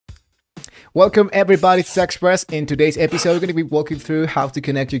Welcome everybody to Express. In today's episode, we're going to be walking through how to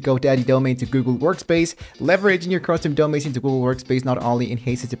connect your GoDaddy domain to Google Workspace, leveraging your custom domains into Google Workspace not only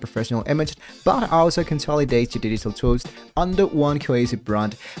enhances the professional image, but also consolidates your digital tools under one cohesive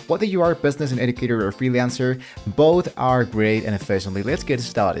brand. Whether you are a business, an educator, or a freelancer, both are great and efficiently. Let's get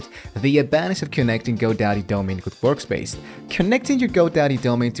started. The advantage of connecting GoDaddy domain with Workspace. Connecting your GoDaddy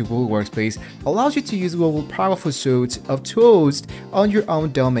domain to Google Workspace allows you to use Google's powerful suite of tools on your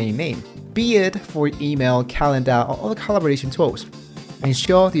own domain name, be it for email, calendar, or other collaboration tools.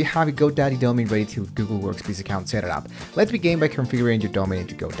 Ensure that you have your GoDaddy domain ready to Google Workspace account set up. Let's begin by configuring your domain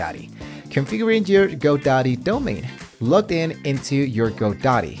into GoDaddy. Configuring your GoDaddy domain. Logged in into your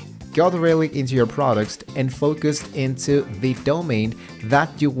GoDaddy. Go directly into your products and focus into the domain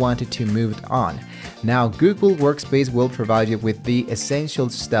that you wanted to move on. Now, Google Workspace will provide you with the essential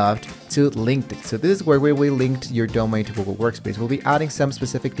stuff to link it. So this is where we will link your domain to Google Workspace. We'll be adding some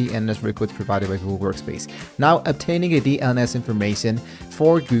specific DNS records provided by Google Workspace. Now, obtaining a DNS information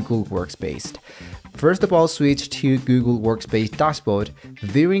for Google Workspace. First of all, switch to Google Workspace dashboard.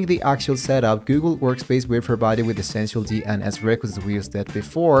 During the actual setup, Google Workspace will provide you with essential DNS records as we used that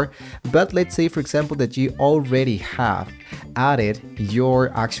before. But let's say, for example, that you already have added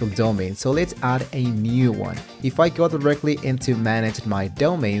your actual domain. So let's add a new one. If I go directly into manage my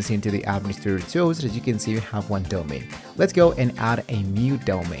domains into the administrator tools, as you can see, we have one domain. Let's go and add a new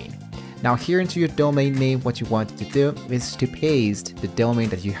domain. Now here into your domain name, what you want to do is to paste the domain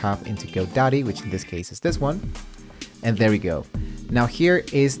that you have into GoDaddy, which in this case is this one. And there we go. Now here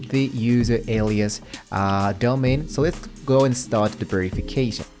is the user alias domain. So let's go and start the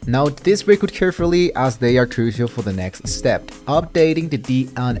verification. Now this record carefully as they are crucial for the next step. Updating the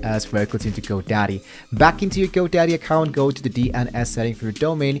DNS records into GoDaddy. Back into your GoDaddy account, go to the DNS setting for your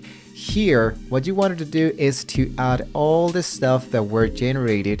domain. Here, what you wanted to do is to add all the stuff that were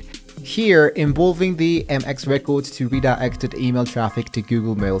generated here, involving the MX records to redirect the email traffic to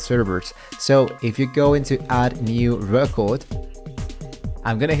Google Mail servers. So if you go into add new record,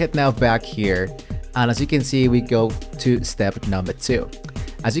 I'm gonna hit now back here, and as you can see, we go to step number 2.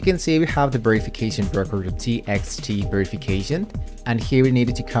 As you can see, we have the verification record of TXT verification, and here we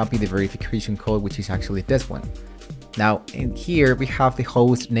needed to copy the verification code, which is actually this one. Now in here we have the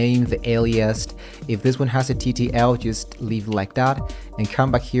host name, the alias. If this one has a TTL, just leave it like that and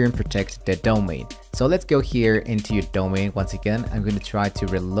come back here and protect the domain. So let's go here into your domain. Once again, I'm going to try to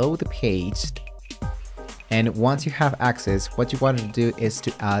reload the page. And once you have access, what you want to do is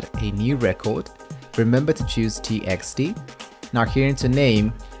to add a new record. Remember to choose TXT. Now here into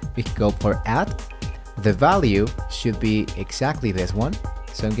name, we can go for add. The value should be exactly this one.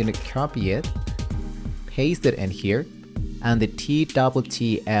 So I'm going to copy it, paste it in here, and the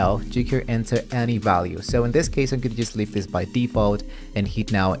TTL, you can enter any value. So in this case, I'm going to just leave this by default and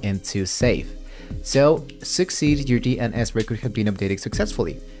hit now into save. So succeed, your DNS record has been updated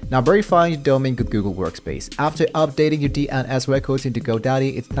successfully. Now verifying your domain with Google Workspace. After updating your DNS records into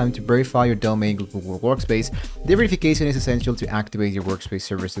GoDaddy, it's time to verify your domain with Google Workspace. The verification is essential to activate your Workspace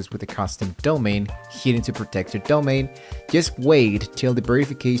services with a custom domain, hitting to protect your domain. Just wait till the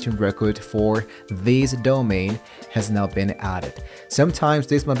verification record for this domain has now been added. Sometimes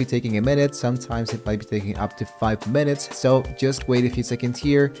this might be taking a minute, sometimes it might be taking up to 5 minutes. So just wait a few seconds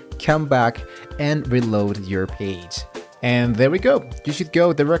here, come back and reload your page. And there we go. You should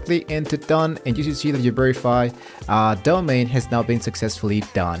go directly into done, and you should see that your verified domain has now been successfully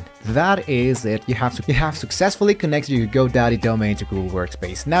done. That is it. You have successfully connected your GoDaddy domain to Google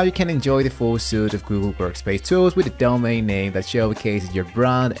Workspace. Now you can enjoy the full suite of Google Workspace tools with a domain name that showcases your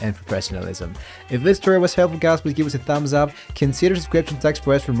brand and professionalism. If this tutorial was helpful, guys, please give us a thumbs up. Consider subscribing to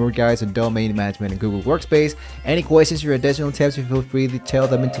Express for more guides on domain management and Google Workspace. Any questions or additional tips, feel free to tell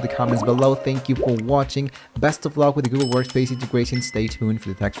them into the comments below. Thank you for watching. Best of luck with the Google Workspace integration. Stay tuned for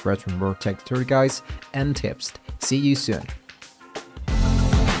the Tech Express for more tech tutorial guides and tips. See you soon.